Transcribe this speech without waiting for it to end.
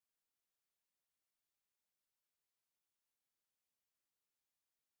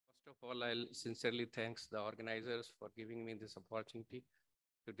First of all, I'll sincerely thank the organizers for giving me this opportunity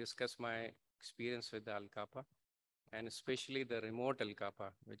to discuss my experience with the ALCAPA, and especially the remote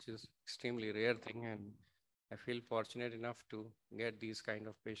ALCAPA, which is extremely rare thing. And I feel fortunate enough to get these kind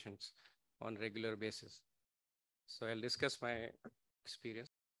of patients on regular basis. So I'll discuss my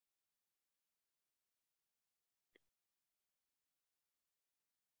experience.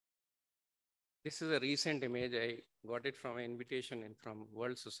 This is a recent image. I got it from an invitation and from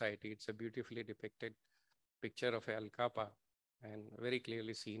World Society. It's a beautifully depicted picture of ALCAPA and very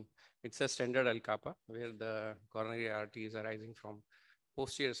clearly seen. It's a standard ALCAPA where the coronary artery is arising from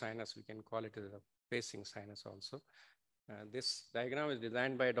posterior sinus. We can call it as a facing sinus also. This diagram is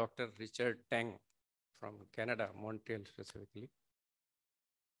designed by Dr. Richard Tang from Canada, Montreal specifically.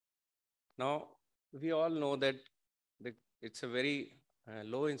 Now, we all know that it's a very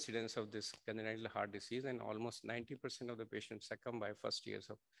low incidence of this congenital heart disease, and almost 90% of the patients succumb by first years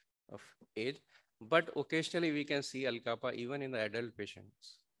of age. But occasionally we can see ALCAPA even in the adult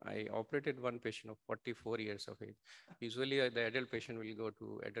patients. I operated one patient of 44 years of age. Usually the adult patient will go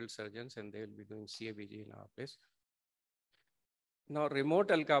to adult surgeons and they will be doing CABG in our place. Now, remote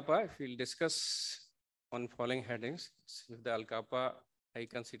ALCAPA, if we'll discuss on following headings, if the ALCAPA, I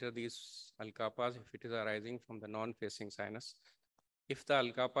consider these ALCAPAs if it is arising from the non-facing sinus. If the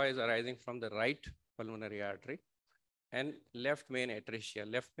ALCAPA is arising from the right pulmonary artery and left main atresia.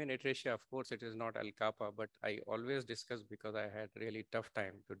 Left main atresia, of course, it is not ALCAPA, but I always discuss because I had really tough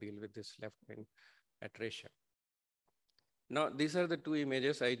time to deal with this left main atresia. Now, these are the two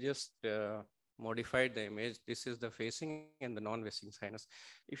images. I just modified the image. This is the facing and the non-facing sinus.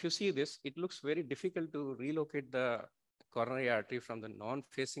 If you see this, it looks very difficult to relocate the coronary artery from the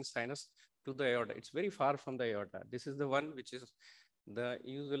non-facing sinus to the aorta. It's very far from the aorta. This is the one which is the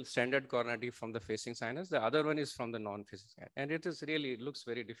usual standard coronary from the facing sinus. The other one is from the non-facing sinus. And it looks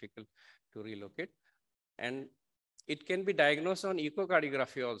very difficult to relocate. And it can be diagnosed on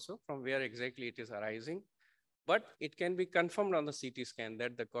echocardiography also from where exactly it is arising. But it can be confirmed on the CT scan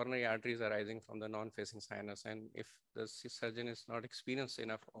that the coronary artery is arising from the non-facing sinus. And if the surgeon is not experienced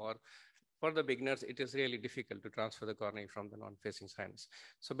enough, or for the beginners, it is really difficult to transfer the coronary from the non-facing sinus.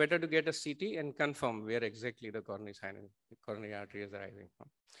 So better to get a CT and confirm where exactly the coronary artery is arising from.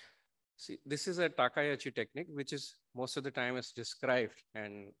 See, this is a Takayasu technique, which is most of the time is described,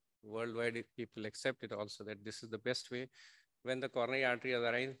 and worldwide people accept it also, that this is the best way when the coronary artery is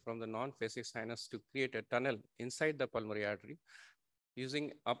arising from the non-facing sinus to create a tunnel inside the pulmonary artery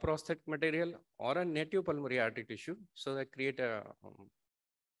using a prosthetic material or a native pulmonary artery tissue. So that create a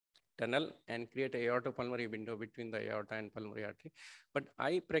tunnel and create a aortopulmonary window between the aorta and pulmonary artery. But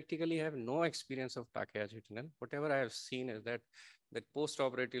I practically have no experience of Takayasu tunnel. Whatever I have seen is that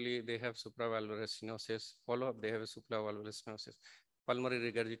post-operatively they have supravalvular stenosis, follow-up they have a supravalvular stenosis, pulmonary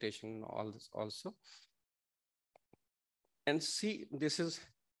regurgitation, all this also. And see, this is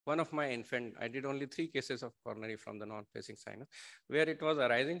one of my infant. I did only 3 cases of coronary from the non-facing sinus, where it was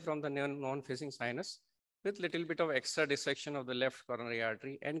arising from the non-facing sinus with little bit of extra dissection of the left coronary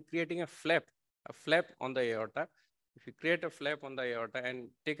artery and creating a flap on the aorta. If you create a flap on the aorta and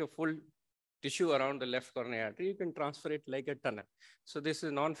take a full tissue around the left coronary artery, you can transfer it like a tunnel. So this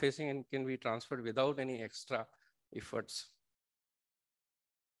is non-facing and can be transferred without any extra efforts.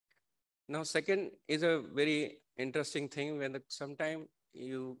 Now, second is a very interesting thing when sometime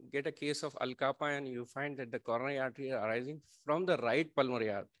you get a case of ALCAPA and you find that the coronary artery is arising from the right pulmonary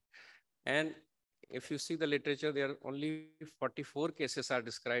artery. And if you see the literature, there are only 44 cases are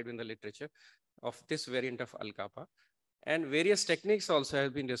described in the literature of this variant of ALCAPA. And various techniques also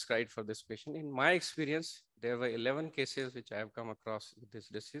have been described for this patient. In my experience, there were 11 cases which I have come across with this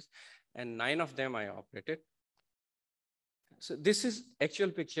disease, and 9 of them I operated. So this is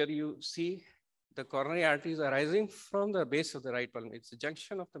actual picture. You see the coronary artery is arising from the base of the right pulmonary. It's a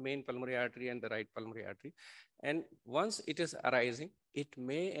junction of the main pulmonary artery and the right pulmonary artery. And once it is arising, it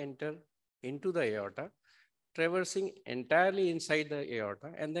may enter into the aorta, traversing entirely inside the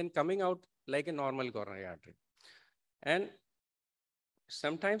aorta, and then coming out like a normal coronary artery. And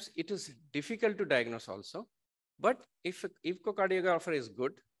sometimes it is difficult to diagnose also. But if echocardiographer is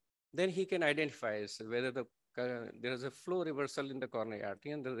good, then he can identify whether there is a flow reversal in the coronary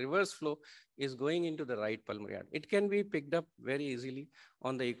artery and the reverse flow is going into the right pulmonary artery. It can be picked up very easily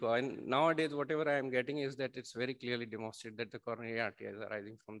on the echo. And nowadays, whatever I am getting is that it's very clearly demonstrated that the coronary artery is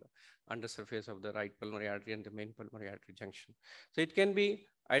arising from the undersurface of the right pulmonary artery and the main pulmonary artery junction. So it can be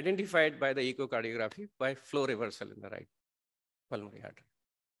identified by the echocardiography by flow reversal in the right pulmonary artery.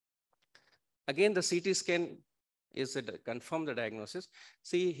 Again, the CT scan is it confirm the diagnosis.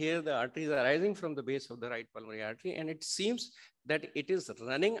 See here, the artery is arising from the base of the right pulmonary artery, and it seems that it is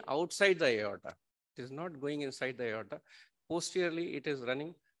running outside the aorta. It is not going inside the aorta. Posteriorly, it is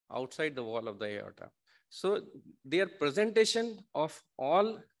running outside the wall of the aorta. So their presentation of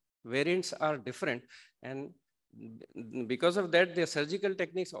all variants are different, and because of that, their surgical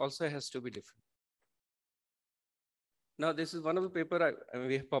techniques also has to be different. Now, this is one of the paper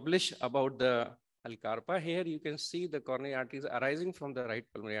we have published about the ALCAPA. Here you can see the coronary arteries arising from the right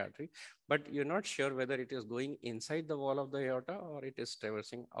pulmonary artery, but you're not sure whether it is going inside the wall of the aorta or it is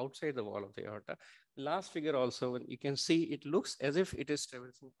traversing outside the wall of the aorta. Last figure also, you can see it looks as if it is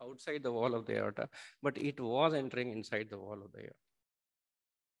traversing outside the wall of the aorta, but it was entering inside the wall of the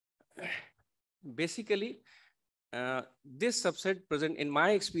aorta. Basically, this subset present, in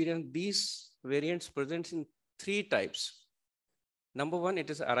my experience, these variants present in 3 types. Number one,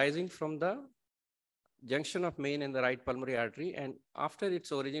 it is arising from the junction of main and the right pulmonary artery, and after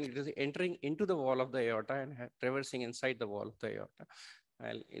its origin, it is entering into the wall of the aorta and traversing inside the wall of the aorta.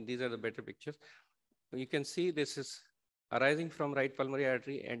 These are the better pictures. You can see this is arising from right pulmonary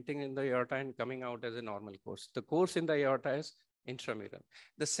artery, entering in the aorta and coming out as a normal course. The course in the aorta is intramural.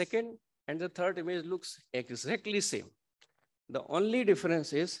 The second and the third image looks exactly same. The only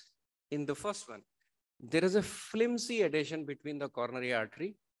difference is in the first one, there is a flimsy adhesion between the coronary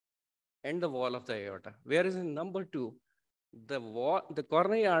artery and the wall of the aorta. Whereas in number 2, the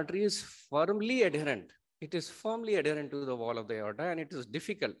coronary artery is firmly adherent. It is firmly adherent to the wall of the aorta, and it is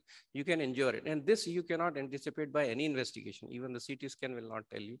difficult. You can endure it. And this you cannot anticipate by any investigation. Even the CT scan will not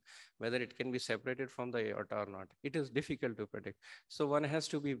tell you whether it can be separated from the aorta or not. It is difficult to predict. So one has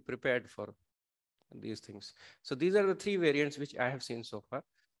to be prepared for these things. So these are the 3 variants which I have seen so far.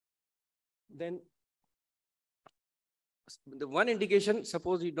 Then the one indication,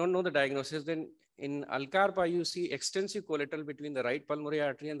 suppose you don't know the diagnosis, then in ALCAPA, you see extensive collateral between the right pulmonary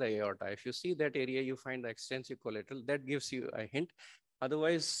artery and the aorta. If you see that area, you find the extensive collateral, that gives you a hint.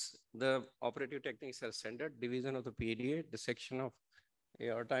 Otherwise, the operative techniques are standard: division of the PDA, dissection of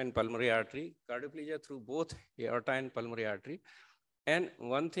aorta and pulmonary artery, cardioplegia through both aorta and pulmonary artery. And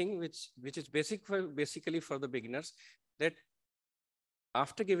one thing which is basically for the beginners, that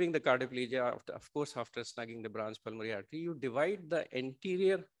after giving the cardioplegia, of course, after snugging the branch pulmonary artery, you divide the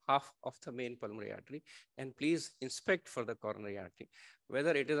anterior half of the main pulmonary artery, and please inspect for the coronary artery,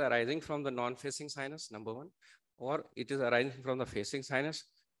 whether it is arising from the non-facing sinus, number 1, or it is arising from the facing sinus,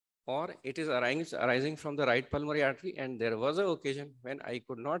 or it is arising from the right pulmonary artery. And there was an occasion when I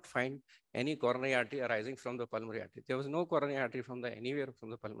could not find any coronary artery arising from the pulmonary artery. There was no coronary artery from anywhere from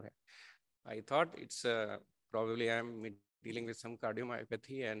the pulmonary artery. I thought it's probably I'm dealing with some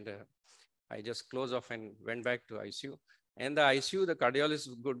cardiomyopathy, and I just closed off and went back to ICU. And the ICU, the cardiologist,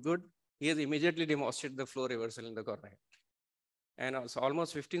 good. He has immediately demonstrated the flow reversal in the coronary. And also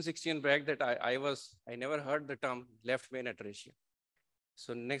almost 15, 16 back that I never heard the term left main atresia.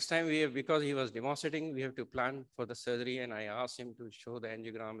 So next time because he was demonstrating, we have to plan for the surgery, and I asked him to show the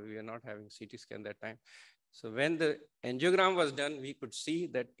angiogram. We were not having CT scan that time. So when the angiogram was done, we could see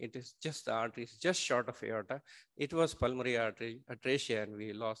that it is just the arteries, just short of aorta. It was pulmonary artery atresia, and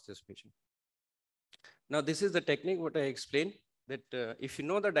we lost this patient. Now, this is the technique what I explained, that if you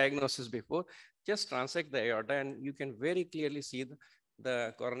know the diagnosis before, just transect the aorta, and you can very clearly see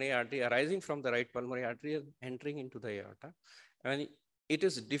the coronary artery arising from the right pulmonary artery entering into the aorta. And it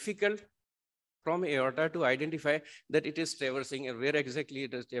is difficult from aorta to identify that it is traversing and where exactly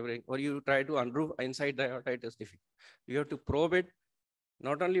it is traversing, or you try to unroof inside the aorta, it is difficult. You have to probe it,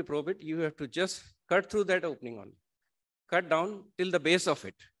 not only probe it, you have to just cut through that opening only. Cut down till the base of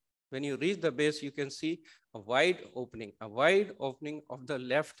it. When you reach the base, you can see a wide opening of the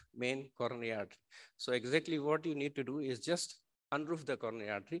left main coronary artery. So exactly what you need to do is just unroof the coronary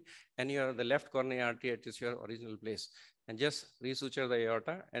artery, and the left coronary artery at your original place, and just resuture the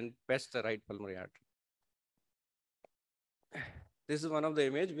aorta and patch the right pulmonary artery. This is one of the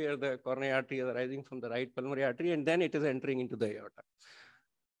image where the coronary artery is arising from the right pulmonary artery, and then it is entering into the aorta.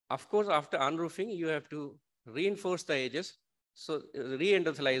 Of course, after unroofing, you have to reinforce the edges, so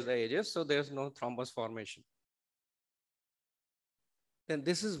re-endothelize the edges, so there's no thrombus formation. Then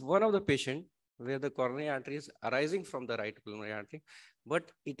this is one of the patient where the coronary artery is arising from the right pulmonary artery,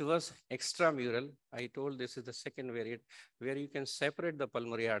 but it was extramural. I told this is the second variant where you can separate the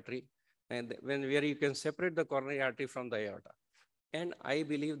pulmonary artery, and where you can separate the coronary artery from the aorta. And I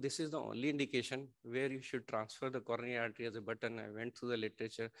believe this is the only indication where you should transfer the coronary artery as a button. I went through the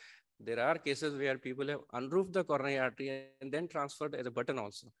literature. There are cases where people have unroofed the coronary artery and then transferred as a button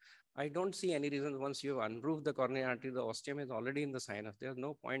also. I don't see any reason once you have unroofed the coronary artery, the osteum is already in the sinus. There's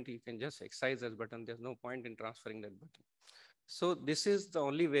no point, you can just excise that button. There's no point in transferring that button. So this is the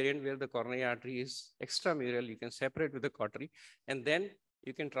only variant where the coronary artery is extramural. You can separate with the cautery and then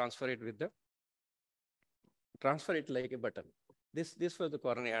you can transfer it like a button. This was the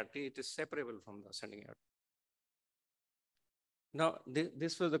coronary artery. It is separable from the ascending artery. Now,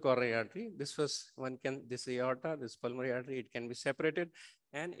 this was the coronary artery. This was this aorta, this pulmonary artery, it can be separated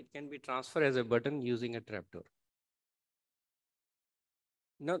and it can be transferred as a button using a trapdoor.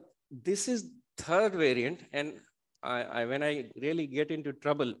 Now, this is third variant, and when I really get into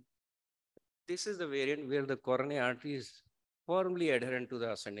trouble, this is the variant where the coronary artery is firmly adherent to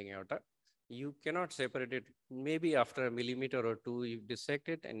the ascending aorta. You cannot separate it. Maybe after a millimeter or two, you dissect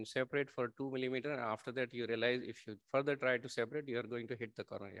it and separate for 2 millimeters. And after that, you realize if you further try to separate, you are going to hit the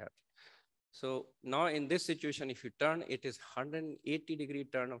coronary artery. So now in this situation, if you turn, it is 180-degree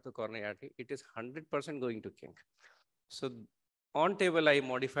turn of the coronary artery. It is 100% going to kink. So on table, I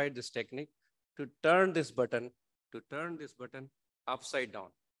modified this technique to turn this button upside down.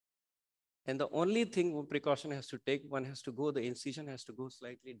 And the only thing precaution has to take, the incision has to go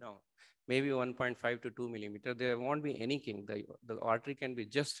slightly down, maybe 1.5 to 2 millimeter. There won't be any kink. The artery can be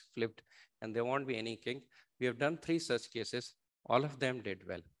just flipped and there won't be any kink. We have done 3 such cases. All of them did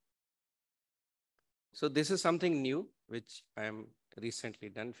well. So this is something new, which I am recently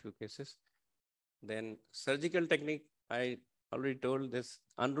done few cases. Then surgical technique, I already told this,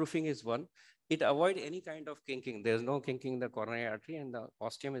 unroofing is one. It avoids any kind of kinking. There's no kinking in the coronary artery and the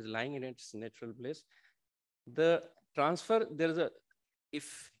ostium is lying in its natural place. The transfer,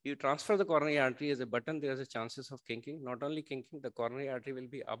 if you transfer the coronary artery as a button, there's a chances of kinking. Not only kinking, the coronary artery will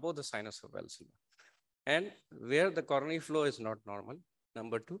be above the sinus of Valsalva. And where the coronary flow is not normal.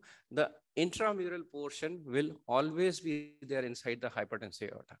 Number 2, the intramural portion will always be there inside the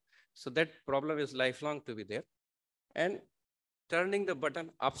hypertensive aorta. So that problem is lifelong to be there. And turning the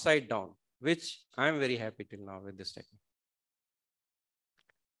button upside down, which I'm very happy till now with this technique.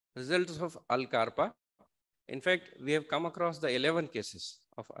 Results of ALCAPA. In fact, we have come across the 11 cases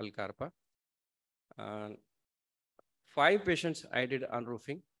of ALCAPA. 5 patients I did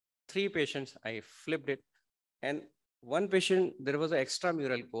unroofing, 3 patients I flipped it, and 1 patient, there was an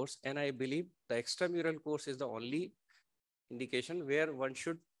extramural course, and I believe the extramural course is the only indication where one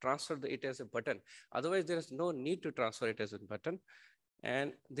should transfer it as a button. Otherwise, there is no need to transfer it as a button.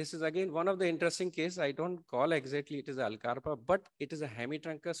 And this is again one of the interesting cases. I don't call exactly it is ALCAPA, but it is a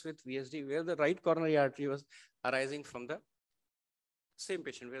hemitrunkus with VSD where the right coronary artery was arising from the same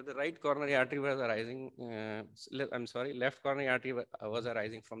patient, where the right coronary artery was arising, left coronary artery was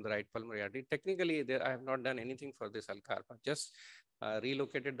arising from the right pulmonary artery. Technically, I have not done anything for this ALCAPA, just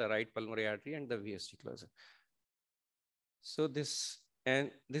relocated the right pulmonary artery and the VSD closer. So this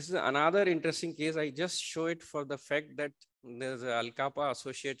is another interesting case. I just show it for the fact that there's a ALCAPA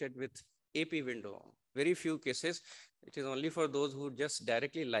associated with AP window. Very few cases. It is only for those who just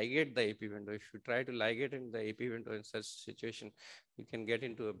directly ligate the AP window. If you try to ligate in the AP window in such situation, you can get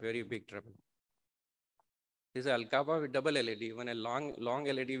into a very big trouble. This is ALCAPA with double LED, even a long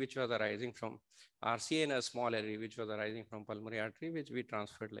LED which was arising from RCA and a small LED which was arising from pulmonary artery, which we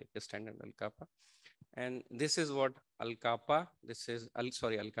transferred like a standard ALCAPA. And this is what ALCAPA,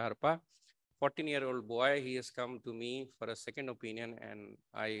 ALCAPA, 14-year-old boy, he has come to me for a second opinion, and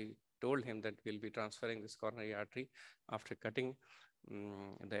I told him that we'll be transferring this coronary artery after cutting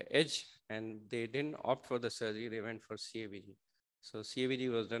the edge, and they didn't opt for the surgery, they went for CABG. So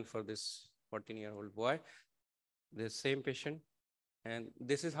CABG was done for this 14-year-old boy, the same patient, and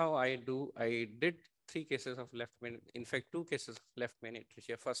this is how I did 3 cases of left main, in fact, 2 cases of left main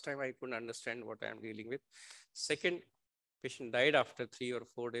atresia. First time I couldn't understand what I'm dealing with. Second patient died after 3 or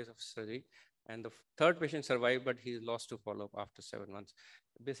 4 days of surgery. And the third patient survived, but he lost to follow-up after 7 months.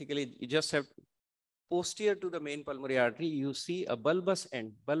 Basically, you just have posterior to the main pulmonary artery, you see a bulbous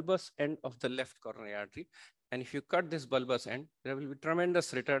end of the left coronary artery. And if you cut this bulbous end, there will be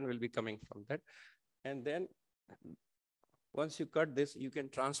tremendous return will be coming from that. And then once you cut this, you can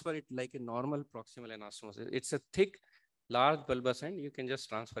transfer it like a normal proximal anastomosis. It's a thick, large bulbous end. You can just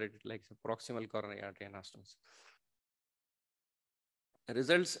transfer it like a proximal coronary artery anastomosis.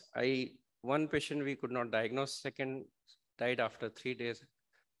 Results, one patient we could not diagnose, second died after 3 days,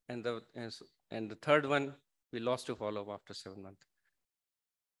 and the third one we lost to follow-up after 7 months.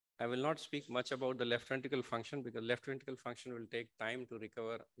 I will not speak much about the left ventricle function because left ventricle function will take time to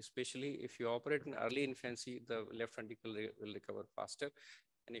recover, especially if you operate in early infancy, the left ventricle will recover faster.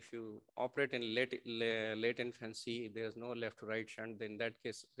 And if you operate in late infancy, there's no left to right shunt, then in that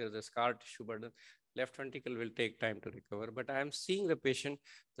case, there's a scar tissue burden. left ventricle will take time to recover. But I am seeing the patient,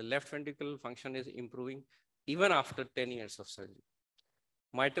 the left ventricle function is improving even after 10 years of surgery.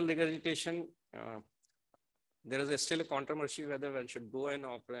 Mitral regurgitation, there is still a controversy whether one should go and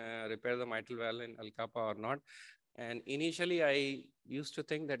repair the mitral valve in ALCAPA or not. And initially, I used to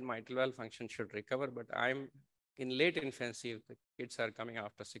think that mitral valve function should recover, but I'm in late infancy, if the kids are coming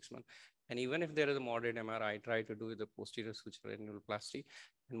after 6 months. And even if there is a moderate MR, I try to do the posterior suture annuloplasty.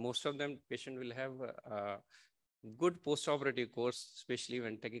 And most of them, patient will have a good postoperative course, especially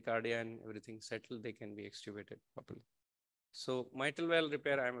when tachycardia and everything settled, they can be extubated properly. So mitral valve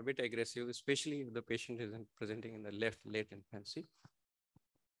repair, I'm a bit aggressive, especially if the patient isn't presenting in the left late infancy.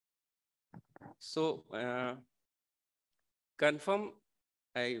 So confirm,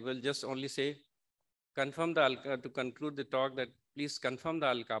 I will just only say, confirm the to conclude the talk that please confirm the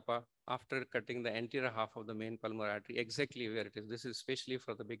ALCAPA after cutting the anterior half of the main pulmonary artery, exactly where it is. This is especially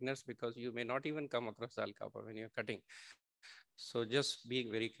for the beginners because you may not even come across the ALCAPA when you're cutting. So just be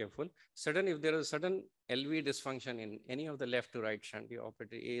very careful. If there is sudden LV dysfunction in any of the left to right shunt, you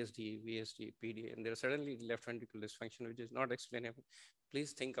operate ASD, VSD, PD, and there is suddenly left ventricular dysfunction, which is not explainable,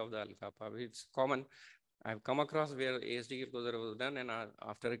 please think of the ALCAPA. It's common. I've come across where ASD closure was done, and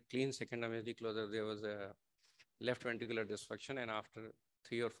after a clean second ASD closure, there was a left ventricular dysfunction, and after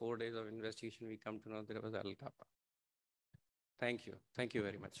 3 or 4 days of investigation, we come to know there was ALCAPA. Thank you. Thank you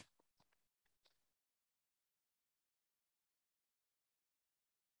very much.